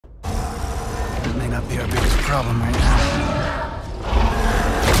That may not be our biggest problem right now.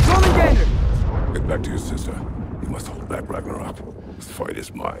 Commander! Get back to your sister. You must hold back Ragnarok. This fight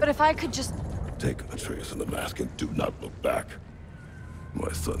is mine. But if I could just... Take Atreus and the mask and do not look back.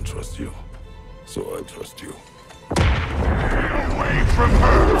 My son trusts you, so I trust you. Away from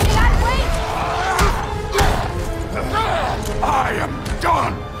her! Dad, wait! I am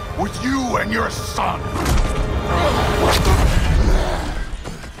done with you and your son!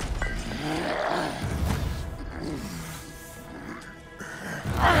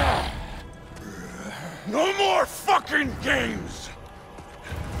 No more fucking games!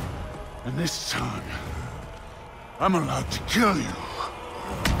 And this time, I'm allowed to kill you.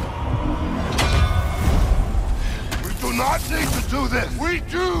 We do not need to do this! We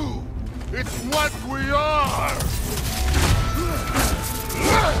do! It's what we are!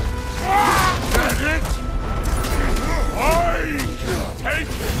 Get it? I can take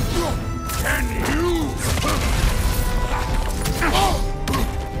it! Can you?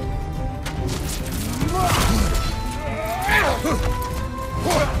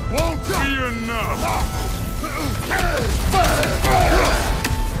 Won't be enough!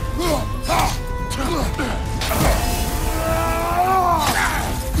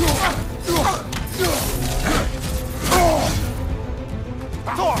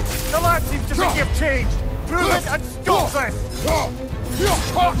 Thor, the lad seems to think you've changed! Prove it and stop this!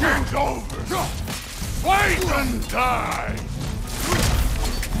 Talking's over! Fight and die!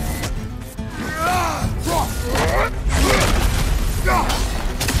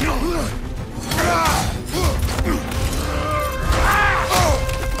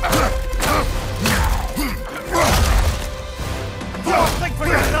 Think for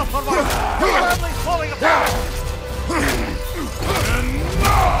yourself for once! Your family's falling apart!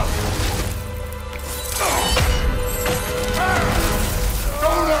 Enough!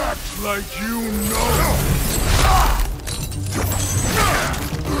 Don't act like you know!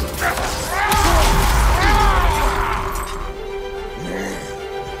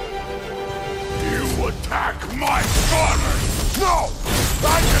 You attack my daughter! No!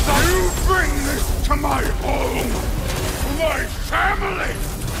 You bring this to my home! My family!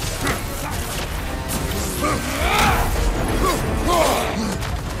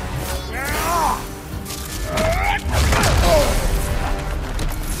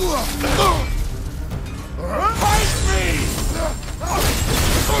 Fight me!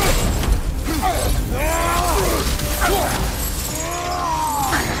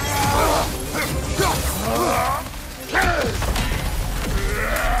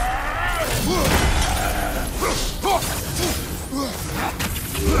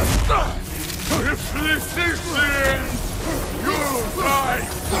 If this is the end, you'll die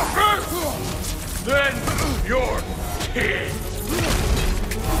first, then your kid.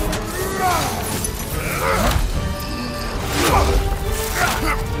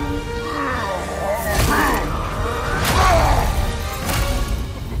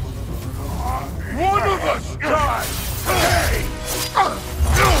 One of us dies today!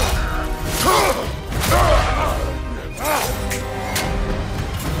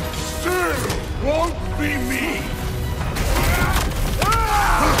 Still won't be me!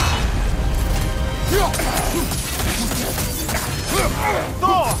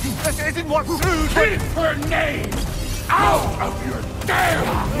 Thor! This isn't what true... Keep her name out of your damn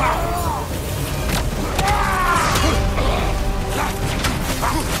mouth!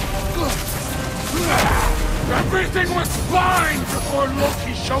 Everything was fine before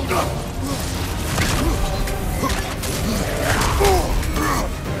Loki showed up!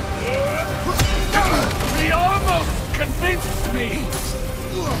 He almost convinced me!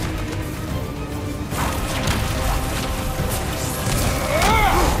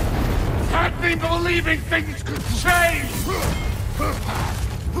 Had me believing things could change!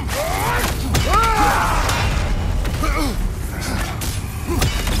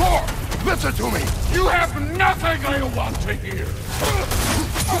 Thor, listen to me! You have nothing I want to hear!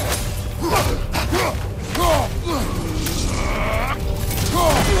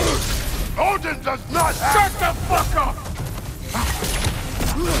 Odin does not have... Shut the fuck up!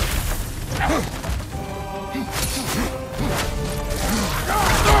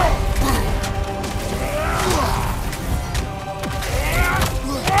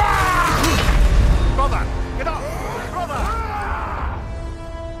 Brother! Get up! Brother!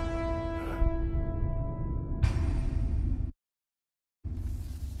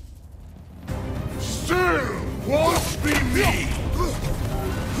 Still won't be me!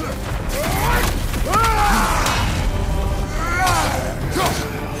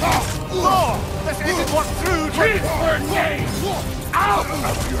 Thor! This isn't what true... Keep her name out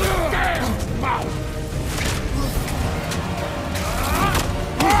of your damn mouth!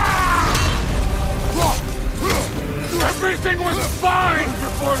 Everything was fine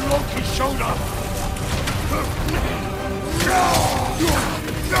before Loki showed up!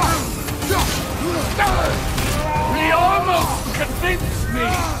 He almost convinced me!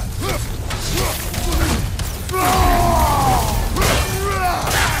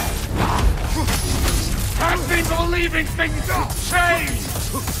 Has me believing things have changed!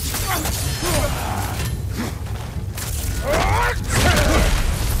 Ragnarök!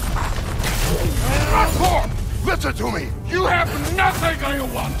 Listen to me! You have nothing I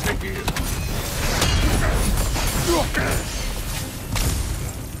want to hear!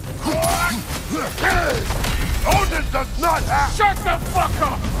 Odin does not have... Shut the fuck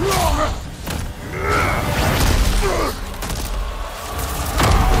up!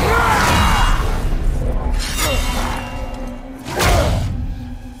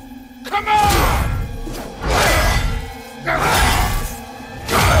 Come on!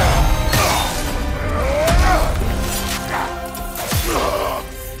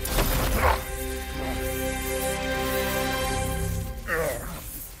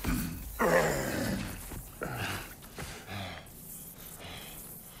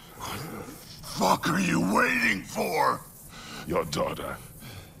 What are you waiting for? Your daughter.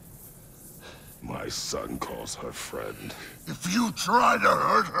 My son calls her friend. If you try to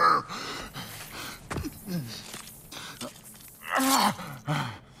hurt her...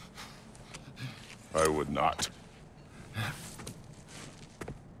 I would not.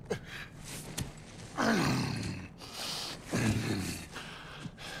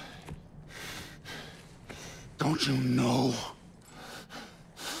 Don't you know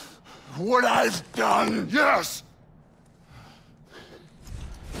what I've done? Yes!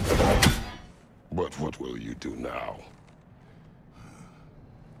 But what will you do now?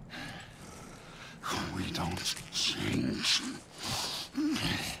 We don't change.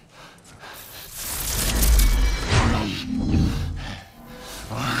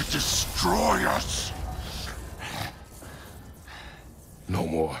 Destroy us! No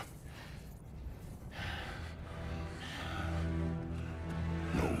more.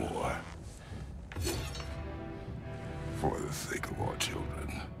 No more. For the sake of our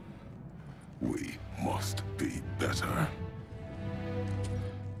children, we must be better.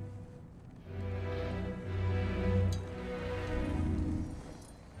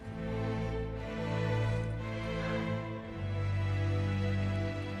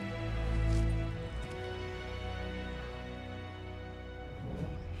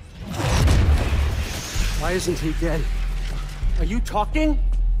 Why isn't he dead? Are you talking?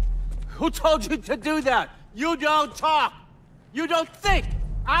 Who told you to do that? You don't talk! You don't think!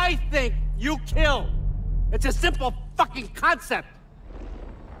 I think, you kill! It's a simple fucking concept!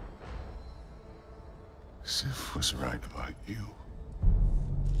 Sif was right about you.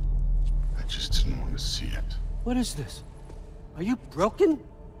 I just didn't want to see it. What is this? Are you broken?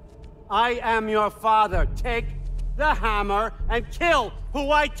 I am your father. Take the hammer and kill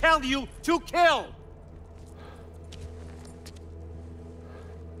who I tell you to kill!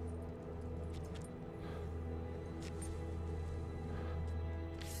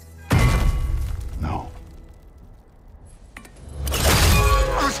 No.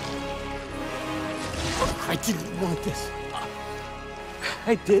 I didn't want this.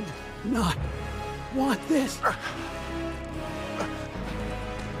 I did not want this.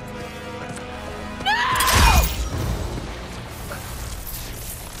 No!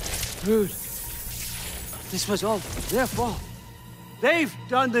 Dude, this was all their fault. They've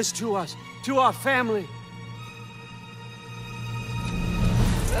done this to us, to our family.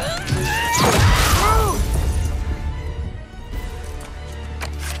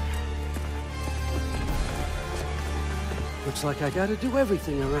 Looks like I gotta do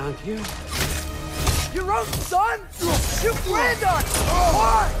everything around here. Your own son? You planned on!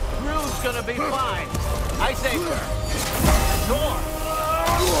 Why? Drew's gonna be fine. I saved her. Door.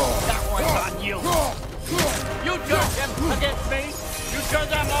 That one's on you. You turned him against me. You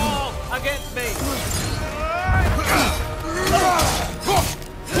turned them all against me.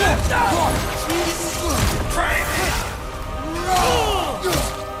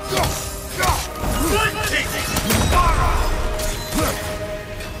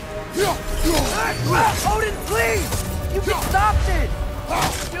 Odin, please! You can stop this!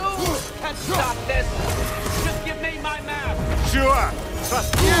 You can stop this. Just give me my map. Sure!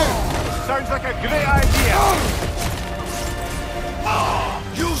 Trust you! Sounds like a great idea!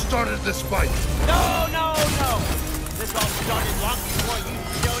 You started this fight! No, no, no. This all started long before you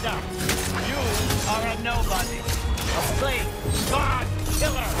showed up. You are a nobody. A slave, god,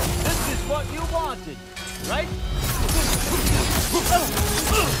 killer. This is what you wanted, right?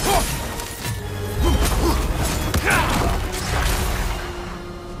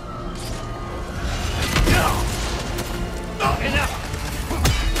 Enough!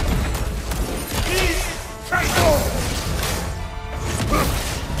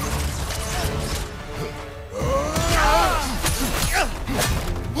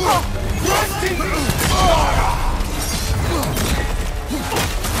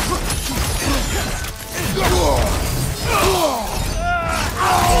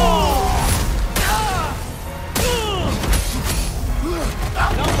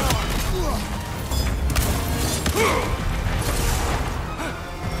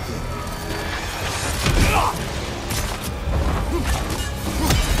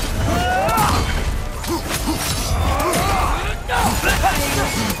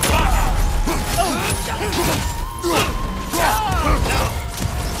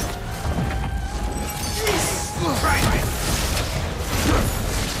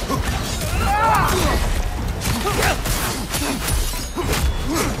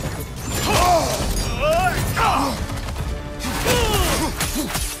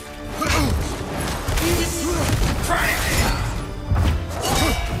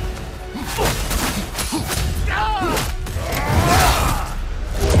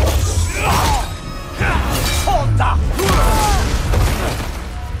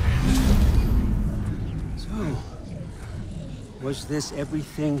 Was this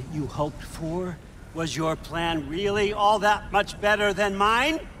everything you hoped for? Was your plan really all that much better than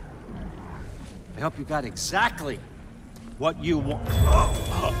mine? I hope you got exactly what you want.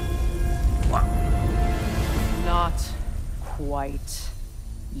 Not quite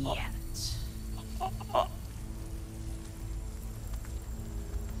yet.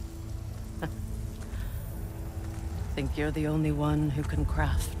 Think you're the only one who can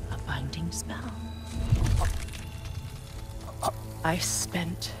craft a binding spell? I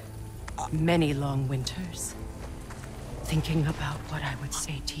spent many long winters thinking about what I would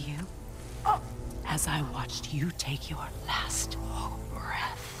say to you as I watched you take your last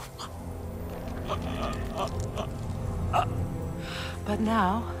breath. But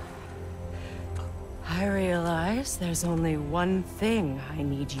now, I realize there's only one thing I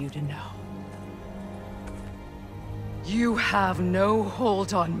need you to know. You have no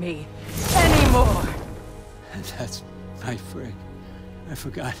hold on me anymore! That's my frig. I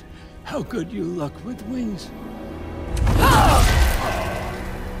forgot how good you look with wings.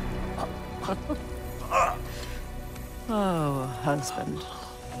 Oh, husband.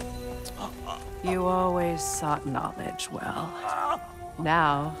 You always sought knowledge well.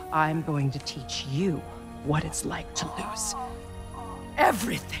 Now, I'm going to teach you what it's like to lose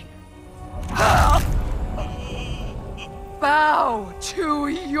everything. Bow to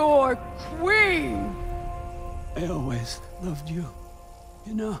your queen! I always loved you,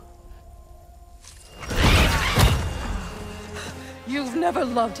 you know? You've never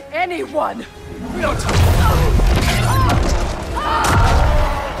loved anyone!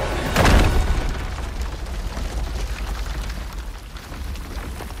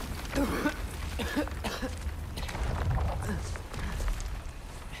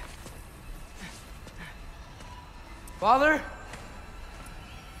 Father?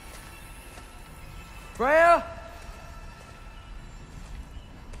 Freya?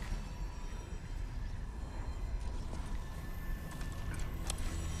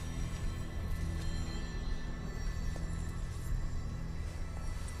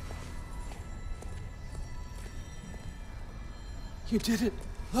 You did it,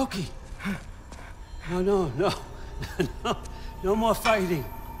 Loki. No. No more fighting.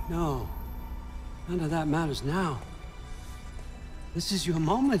 No. None of that matters now. This is your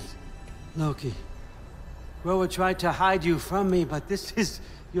moment, Loki. Groa tried to hide you from me, but this is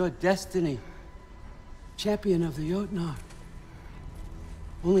your destiny. Champion of the Jotnar.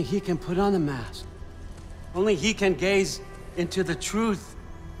 Only he can put on the mask. Only he can gaze into the truth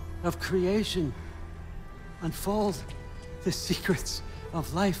of creation. Unfold the secrets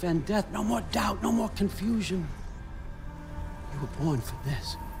of life and death. No more doubt, no more confusion. You were born for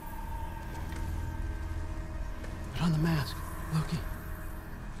this. Put on the mask, Loki.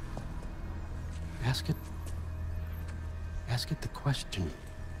 Ask it the question.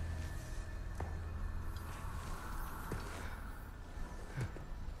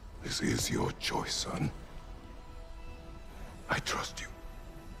 This is your choice, son. I trust you.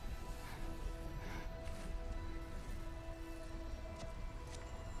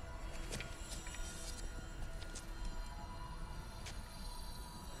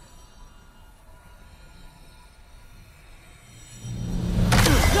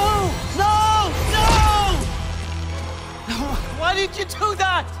 would you do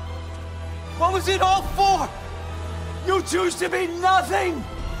that? What was it all for? You choose to be nothing!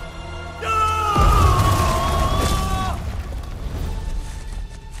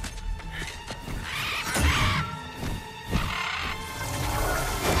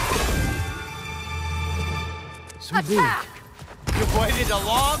 Attack! You've waited a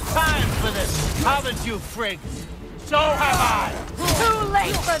long time for this, haven't you, Frigg? So have I! Too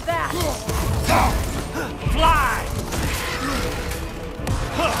late for that! Fly!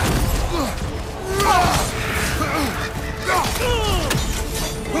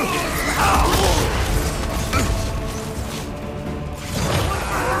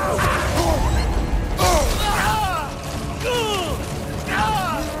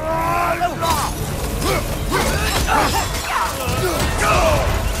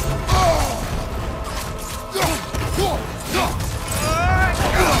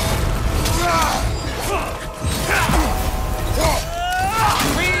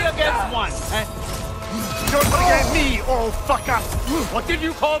 Don't forget me, old fucker! What did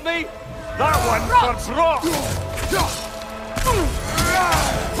you call me? That one for drop!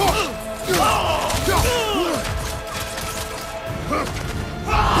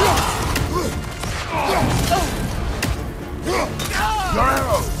 Your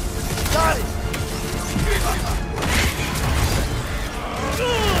arrow! Got it!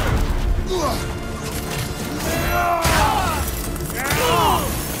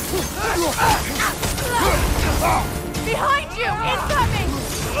 Behind you! Incoming!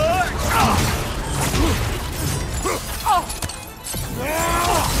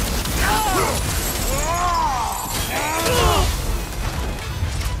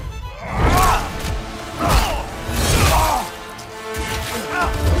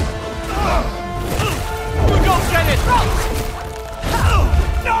 You don't get it!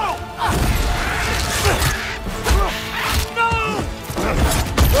 No!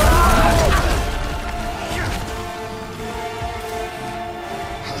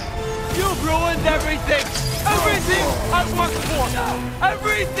 You've ruined everything! Everything I've worked for!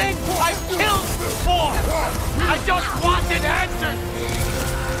 Everything I've killed for! I just wanted answers!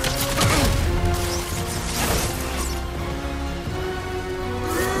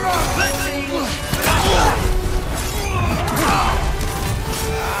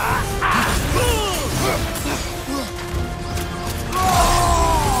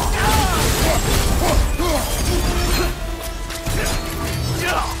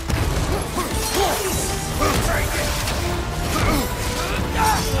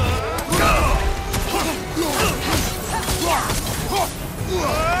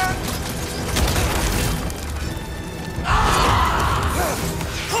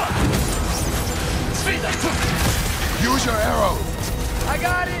 Use your arrow! I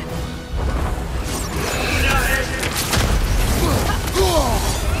got it!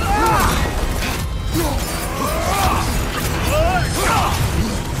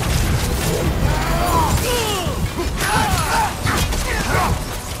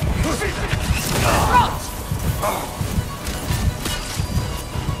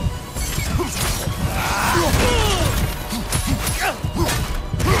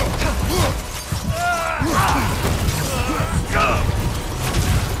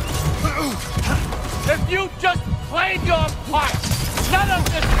 If you just played your part, none of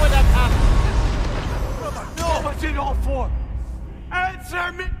this would have happened! No, what's it all for?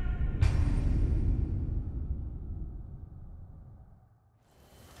 Answer me!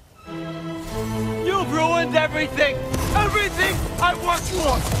 You've ruined everything! Everything I worked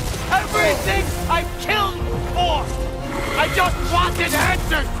for! Everything I killed for! I just wanted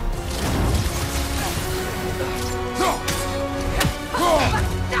answers!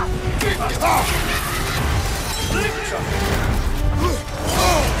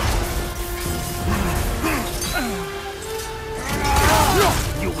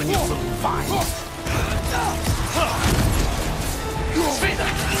 You and your little vines!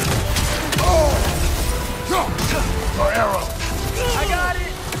 Your arrow! I got it!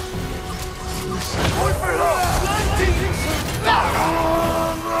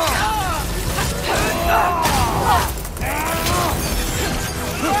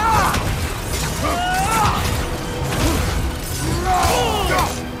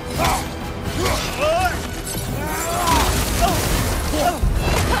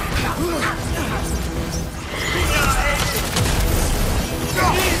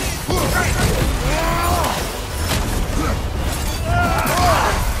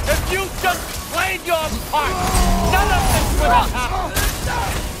 If you just played your part, none of this would have happened!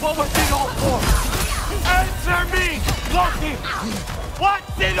 What was it all for? Answer me, Loki!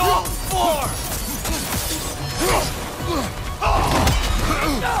 What's it all for?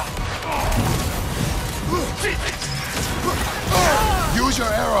 Use your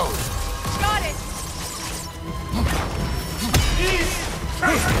arrows! Got it!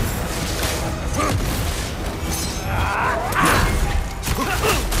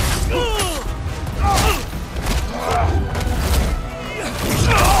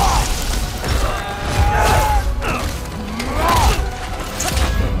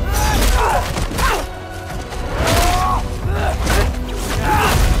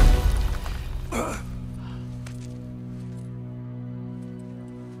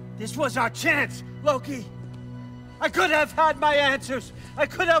 This was our chance, Loki. I could have had my answers. I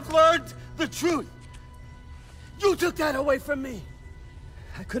could have learned the truth. You took that away from me.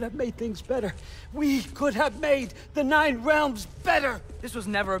 I could have made things better. We could have made the 9 realms better. This was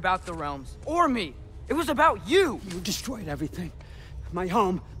never about the realms, or me. It was about you! You destroyed everything. My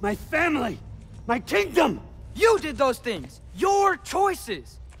home, my family, my kingdom! You did those things! Your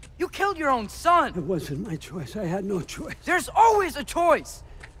choices! You killed your own son! It wasn't my choice. I had no choice. There's always a choice!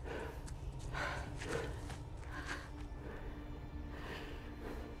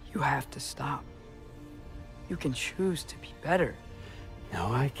 You have to stop. You can choose to be better. No,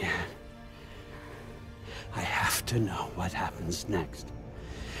 I can't. I have to know what happens next.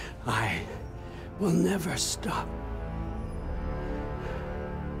 I will never stop.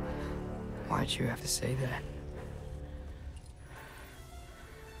 Why'd you have to say that?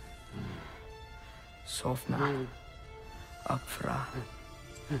 Sofna. Apfra.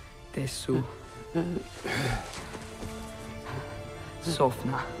 Desu.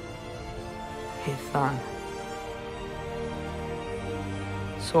 Sofna. Hithan.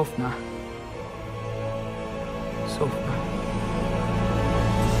 Sofna. Sofna.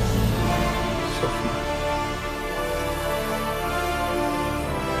 Sofna.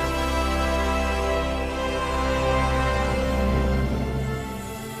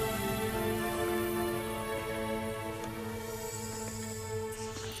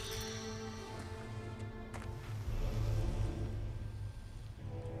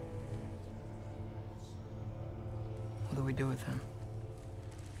 What do we do with him?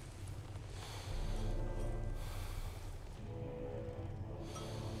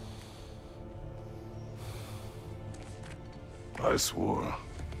 I swore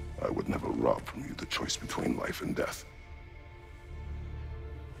I would never rob from you the choice between life and death.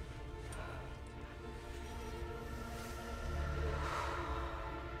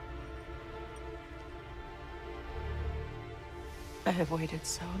 I have waited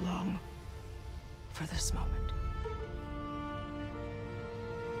so long for this moment.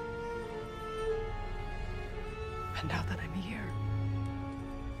 And now that I'm here,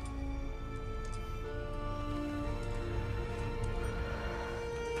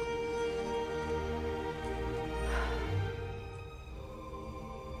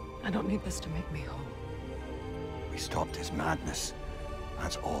 I don't need this to make me whole. We stopped his madness.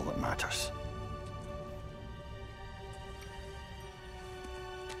 That's all that matters.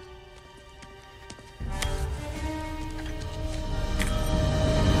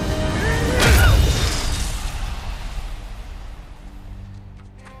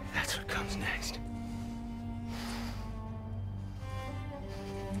 That's what comes next.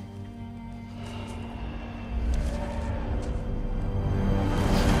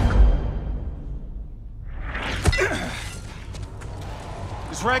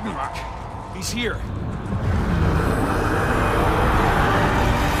 It's Ragnarök. He's here.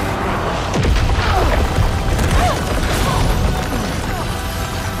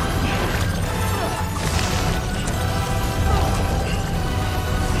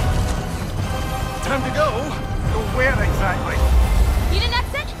 Time to go. Go where exactly? Need an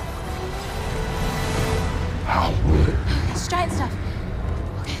exit? How will it be? It's giant stuff.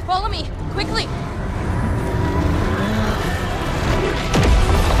 Okay, follow me, quickly.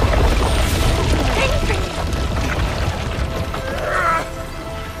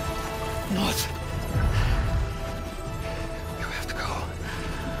 Not. You have to go.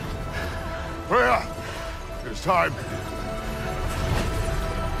 Freya! It's time.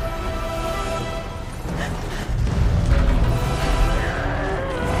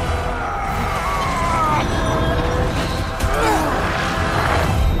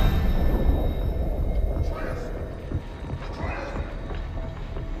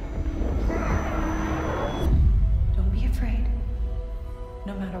 Don't be afraid.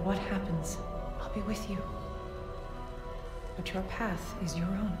 No matter what happens, I'll be with you. But your path is your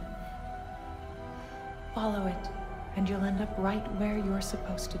own. Follow it, and you'll end up right where you're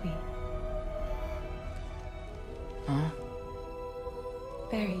supposed to be. Huh?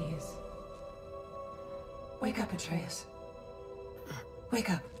 There he is. Wake up, Atreus. Wake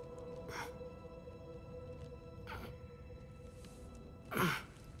up.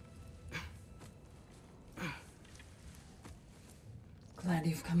 Glad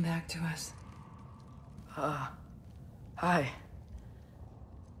you've come back to us. Hi.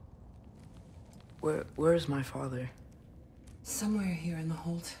 Where's my father? Somewhere here in the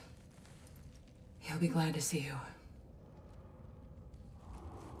Holt. He'll be glad to see you.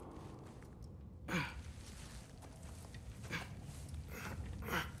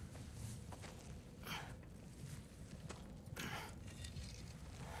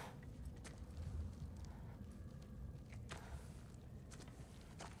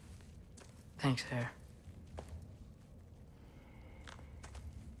 Thanks, Hare.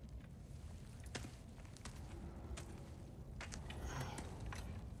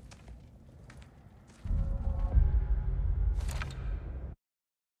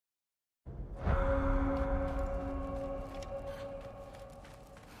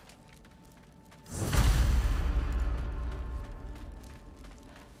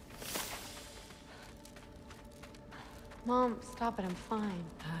 Mom, stop it. I'm fine.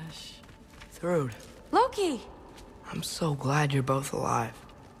 Hush. Thrud, Loki! I'm so glad you're both alive.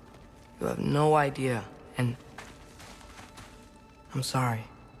 You have no idea, and I'm sorry.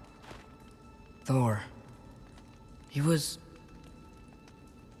 Thor. He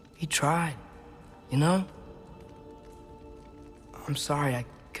tried, you know? I'm sorry I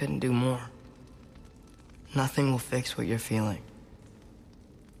couldn't do more. Nothing will fix what you're feeling.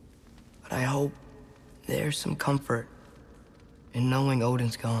 But I hope there's some comfort in knowing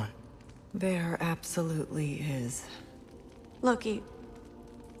Odin's gone. There absolutely is. Loki,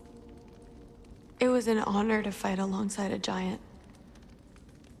 it was an honor to fight alongside a giant.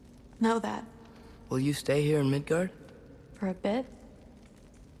 Know that. Will you stay here in Midgard? For a bit?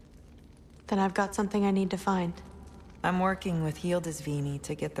 Then I've got something I need to find. I'm working with Hildisvini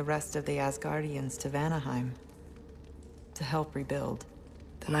to get the rest of the Asgardians to Vanaheim. To help rebuild.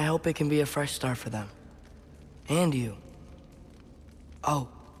 Then I hope it can be a fresh start for them. And you. Oh,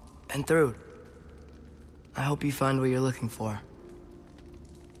 and Thrud. I hope you find what you're looking for.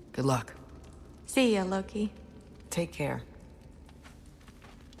 Good luck. See ya, Loki. Take care.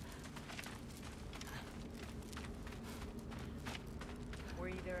 Were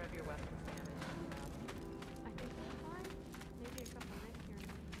either of your weapons damaged? I think that's fine. Maybe a couple nights here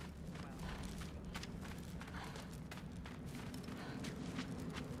and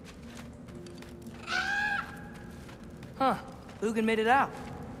Huh. Lugan made it out.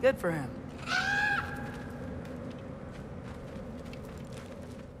 Good for him.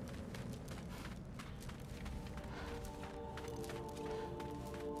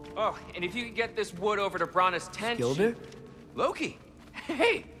 Oh, and if you could get this wood over to Brana's tent... Skilder? Loki!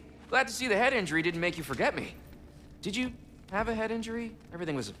 Hey! Glad to see the head injury didn't make you forget me. Did you have a head injury?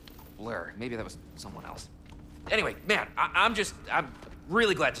 Everything was a blur. Maybe that was someone else. Anyway, man, I'm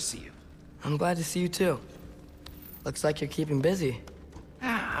really glad to see you. I'm glad to see you too. Looks like you're keeping busy.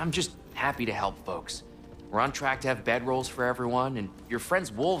 I'm just happy to help folks. We're on track to have bedrolls for everyone, and your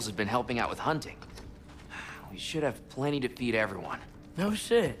friends' wolves have been helping out with hunting. We should have plenty to feed everyone. No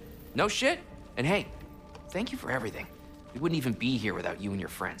shit. No shit? And hey, thank you for everything. We wouldn't even be here without you and your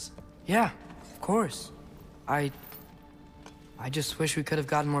friends. Yeah, of course. I just wish we could have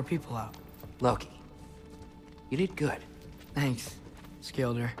gotten more people out. Loki, you did good. Thanks,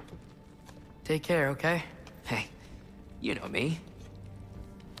 Skilder. Take care, okay? Hey, you know me.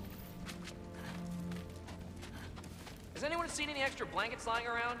 Has anyone seen any extra blankets lying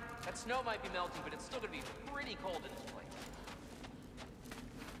around? That snow might be melting, but it's still gonna be pretty cold in this place.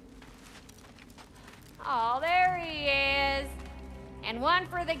 Oh, there he is. And one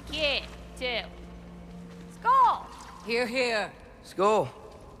for the kid, too. Skull! Here, here. Skull,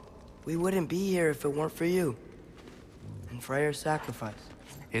 we wouldn't be here if it weren't for you. And Freyr's sacrifice.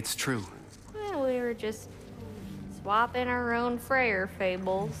 It's true. Well, we were just swapping our own Freyr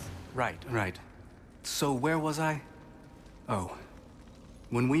fables. Right. So where was I? Oh.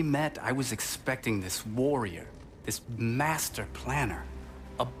 When we met, I was expecting this warrior, this master planner,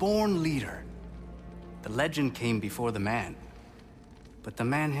 a born leader. The legend came before the man. But the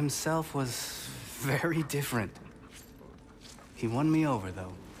man himself was very different. He won me over,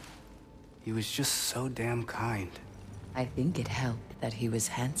 though. He was just so damn kind. I think it helped that he was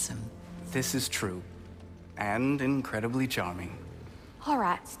handsome. This is true. And incredibly charming. All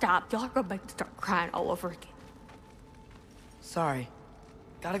right, stop. Y'all are gonna make me start crying all over again. Sorry.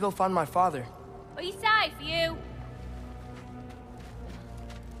 Gotta go find my father. Be safe, you!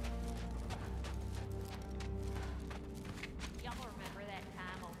 Y'all remember that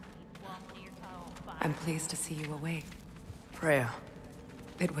time Old walked near home fire? I'm pleased to see you awake. Freya,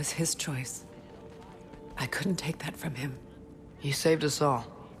 It was his choice. I couldn't take that from him. you saved us all.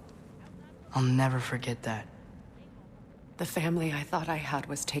 I'll never forget that. The family I thought I had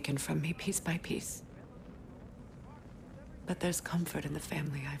was taken from me piece by piece. But there's comfort in the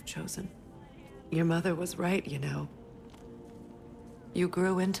family I've chosen. Your mother was right, you know. You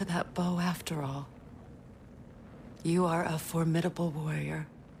grew into that bow after all. You are a formidable warrior,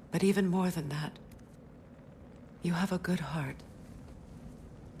 but even more than that, you have a good heart.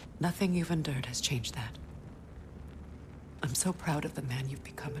 Nothing you've endured has changed that. I'm so proud of the man you've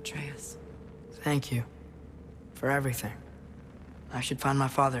become, Atreus. Thank you. For everything. I should find my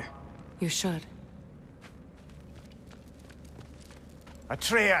father. You should.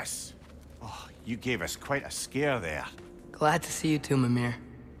 Atreus! Oh, you gave us quite a scare there. Glad to see you too, Mimir.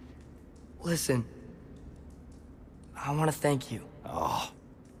 Listen. I want to thank you. Oh.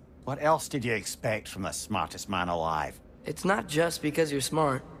 What else did you expect from the smartest man alive? It's not just because you're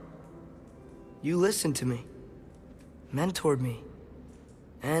smart. You listened to me. Mentored me.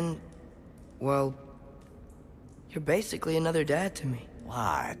 And, well, you're basically another dad to me.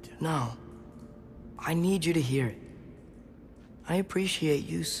 Lad. No. I need you to hear it. I appreciate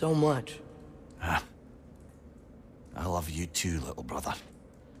you so much. I love you too, little brother.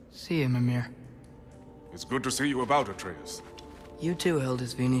 See you, Mimir. It's good to see you about, Atreus. You too,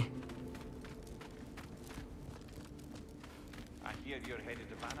 Hildisvíni. I hear you're headed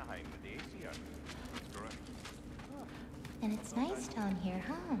to Vanaheim with the Aesir. That's correct. And it's nice down here,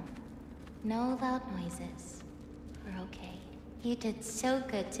 huh? No loud noises. We're okay. You did so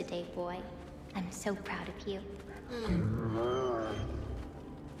good today, boy. I'm so proud of you.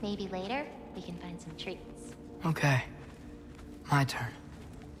 Maybe later, we can find some treats. Okay. My turn.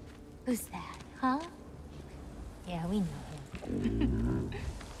 Who's that, huh? Yeah, we know him.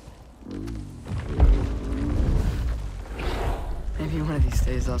 Maybe one of these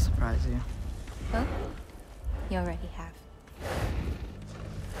days I'll surprise you. Oh? You already have.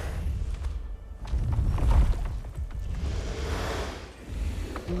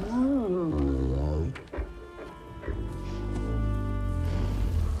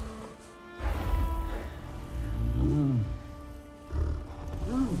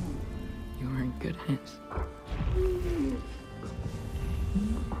 You were in good hands.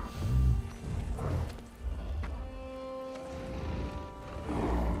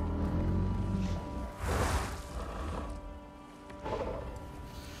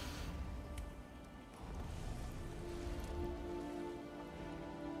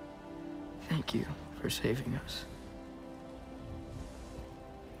 Thank you for saving us.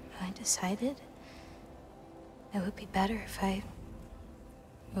 I decided it would be better if I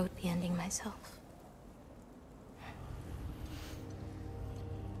wrote the ending myself.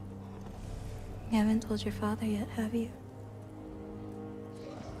 You haven't told your father yet, have you?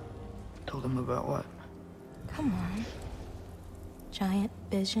 Told him about what? Come on. Giant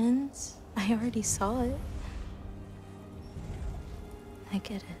visions? I already saw it. I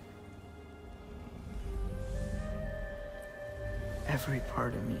get it. Every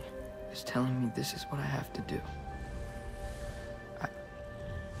part of me is telling me this is what I have to do.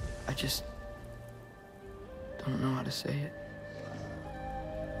 I just don't know how to say it.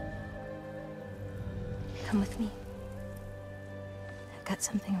 Come with me. I've got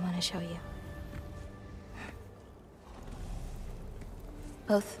something I want to show you.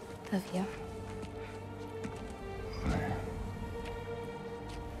 Both of you.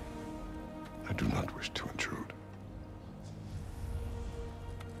 I do not wish to intrude.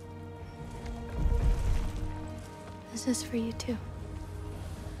 This is for you too.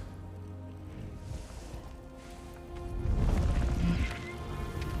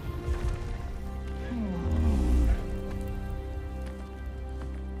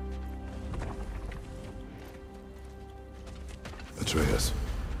 Atreus,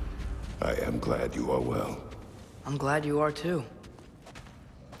 I am glad you are well. I'm glad you are too.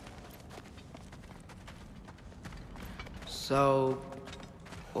 So,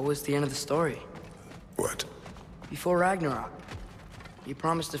 what was the end of the story? What? Before Ragnarok. You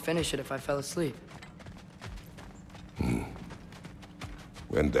promised to finish it if I fell asleep.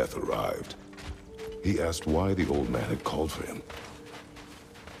 When death arrived, he asked why the old man had called for him.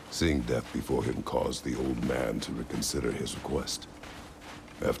 Seeing death before him caused the old man to reconsider his request.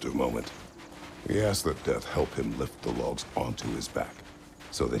 After a moment, he asked that death help him lift the logs onto his back,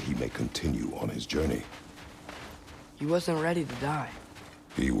 so that he may continue on his journey. He wasn't ready to die.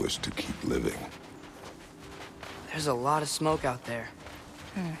 He wished to keep living. There's a lot of smoke out there.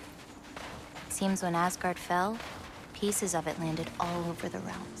 Seems when Asgard fell, pieces of it landed all over the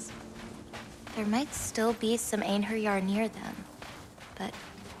realms. There might still be some Einherjar near them, but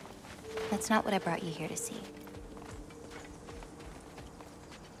that's not what I brought you here to see.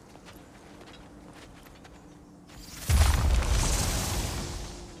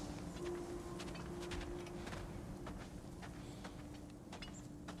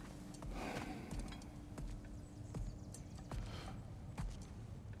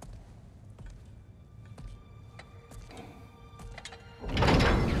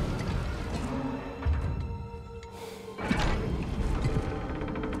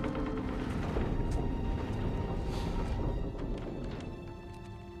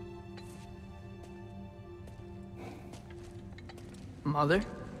 Mother?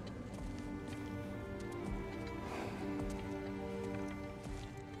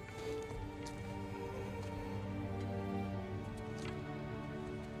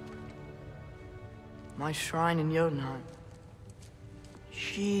 My shrine in Jotunheim.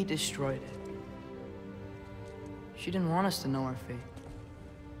 She destroyed it. She didn't want us to know our fate.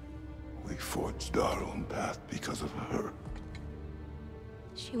 We forged our own path because of her.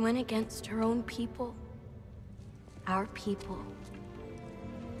 She went against her own people. Our people.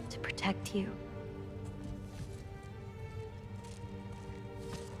 To protect you.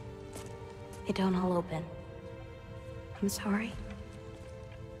 They don't all open. I'm sorry.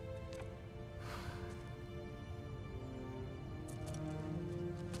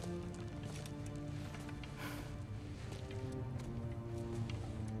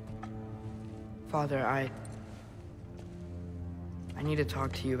 Father, I need to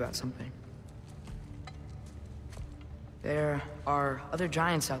talk to you about something. There are other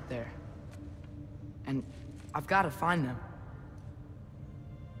giants out there, and I've got to find them.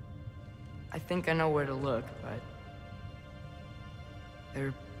 I think I know where to look, but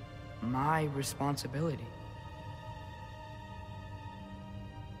they're my responsibility.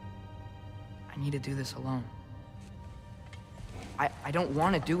 I need to do this alone. I don't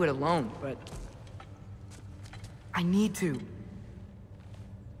want to do it alone, but I need to.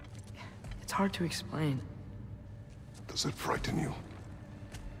 It's hard to explain. Does it frighten you?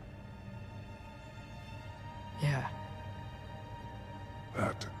 Yeah.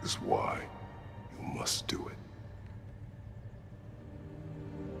 That is why you must do it.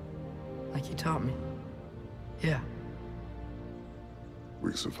 Like you taught me. Yeah.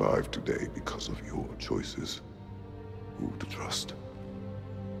 We survived today because of your choices. Who to trust,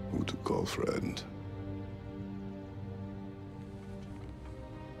 who to call friend.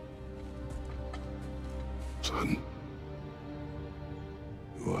 Son,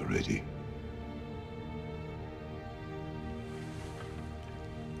 you are ready.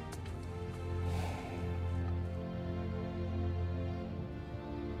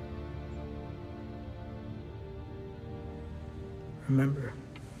 Remember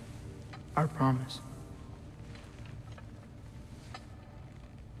our promise.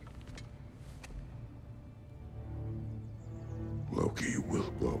 Loki will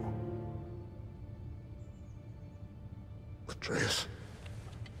go. Atreus.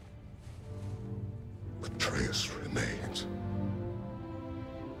 Atreus remains.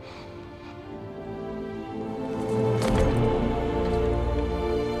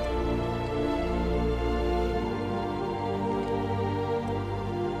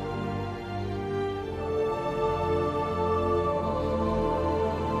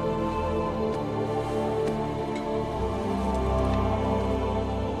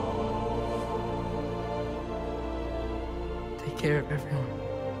 Take care of everyone.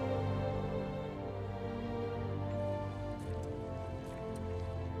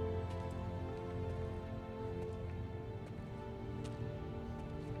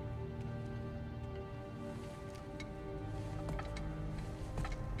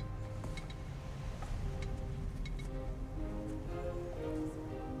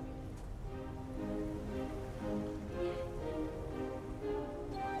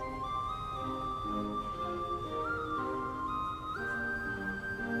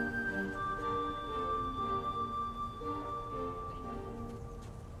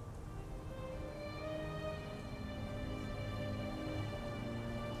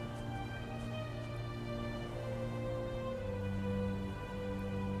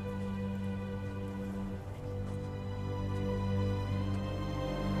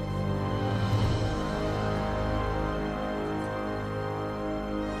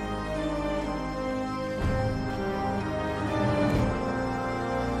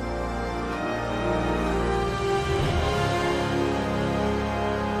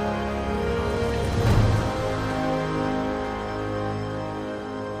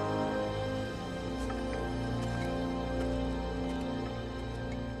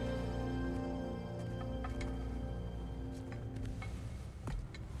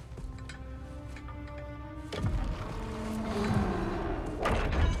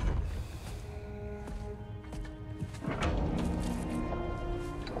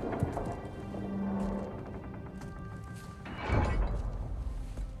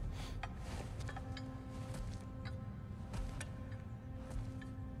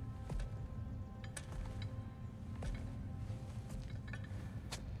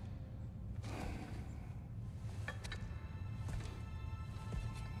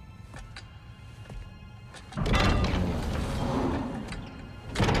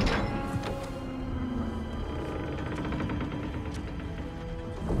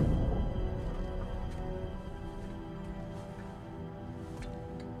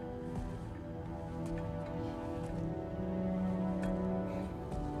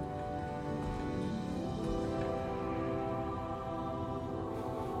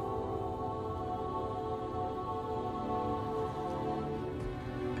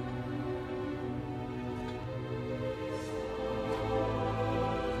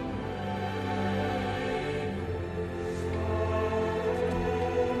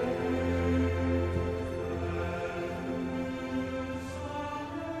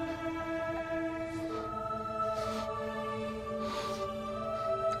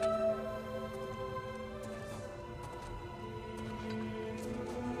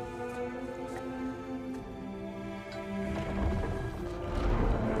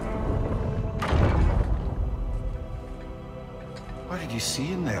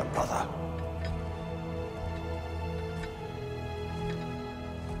 seeing there, brother?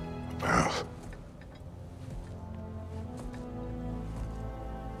 Path.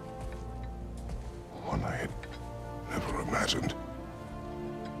 One I had never imagined.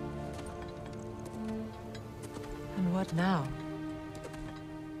 And what now?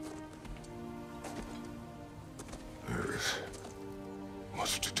 There is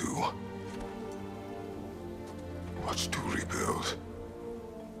much to do. Much to rebuild.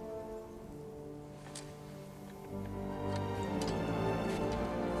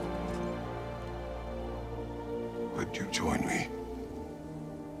 Would you join me?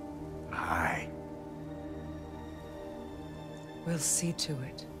 Aye. We'll see to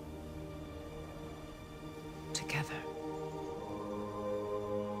it. Together.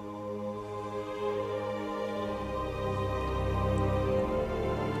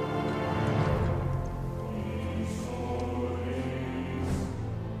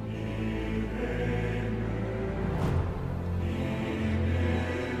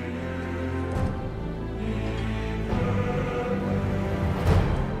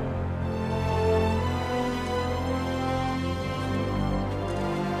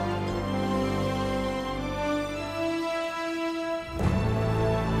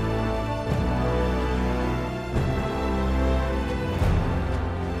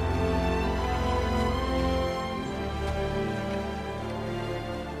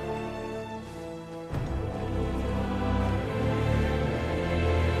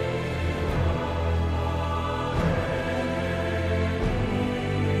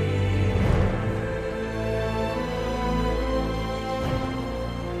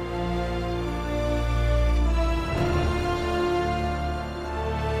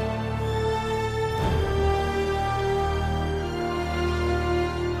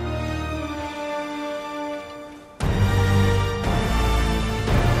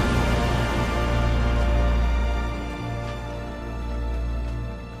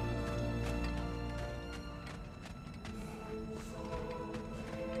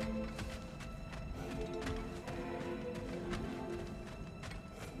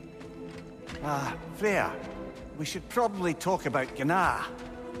 Freya, we should probably talk about Gná.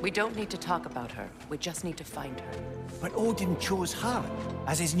 We don't need to talk about her. We just need to find her. But Odin chose her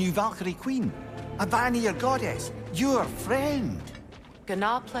as his new Valkyrie queen. A Vanir goddess, your friend.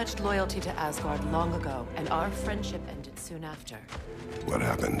 Gná pledged loyalty to Asgard long ago, and our friendship ended soon after. What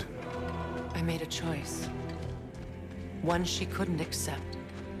happened? I made a choice. One she couldn't accept.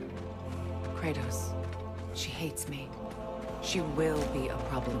 Kratos. She hates me. She will be a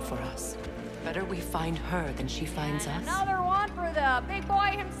problem for us. Better we find her than she finds us. Another one for the big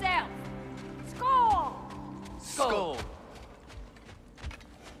boy himself. Skull! Skull!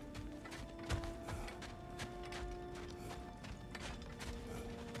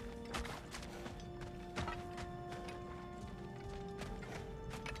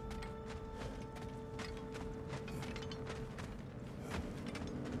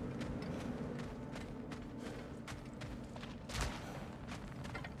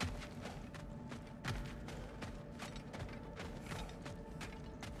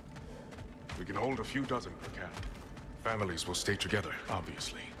 We can hold a few dozen per camp. Families will stay together,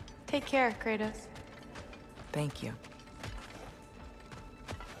 obviously. Take care, Kratos. Thank you.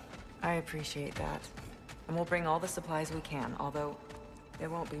 I appreciate that. And we'll bring all the supplies we can, although there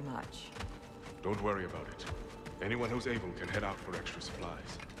won't be much. Don't worry about it. Anyone who's able can head out for extra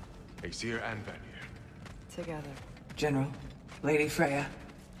supplies. Aesir and Vanir. Together. General, Lady Freya,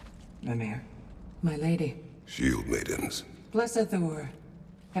 Mimir, my lady. Shield maidens. Blessed Thor,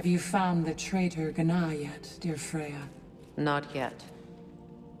 have you found the traitor Gná yet, dear Freya? Not yet.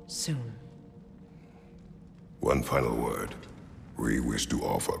 Soon. One final word. We wish to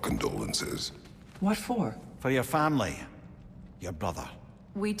offer condolences. What for? For your family. Your brother.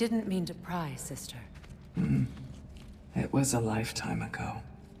 We didn't mean to pry, sister. It was a lifetime ago.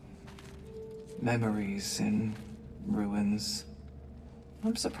 Memories in ruins.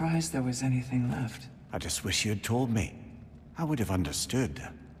 I'm surprised there was anything left. I just wish you'd told me. I would have understood.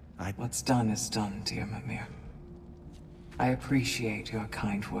 What's done is done, dear Mimir. I appreciate your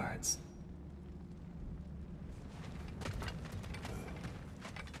kind words.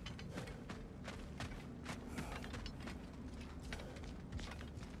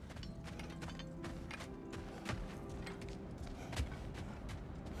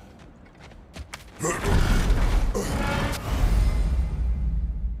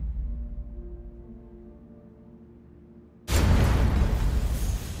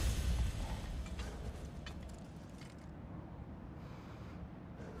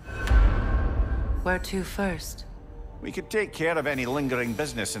 Where to first? We could take care of any lingering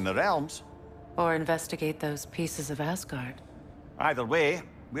business in the realms. Or investigate those pieces of Asgard. Either way,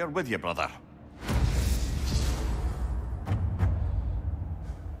 we're with you, brother.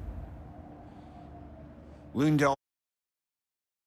 Lundell.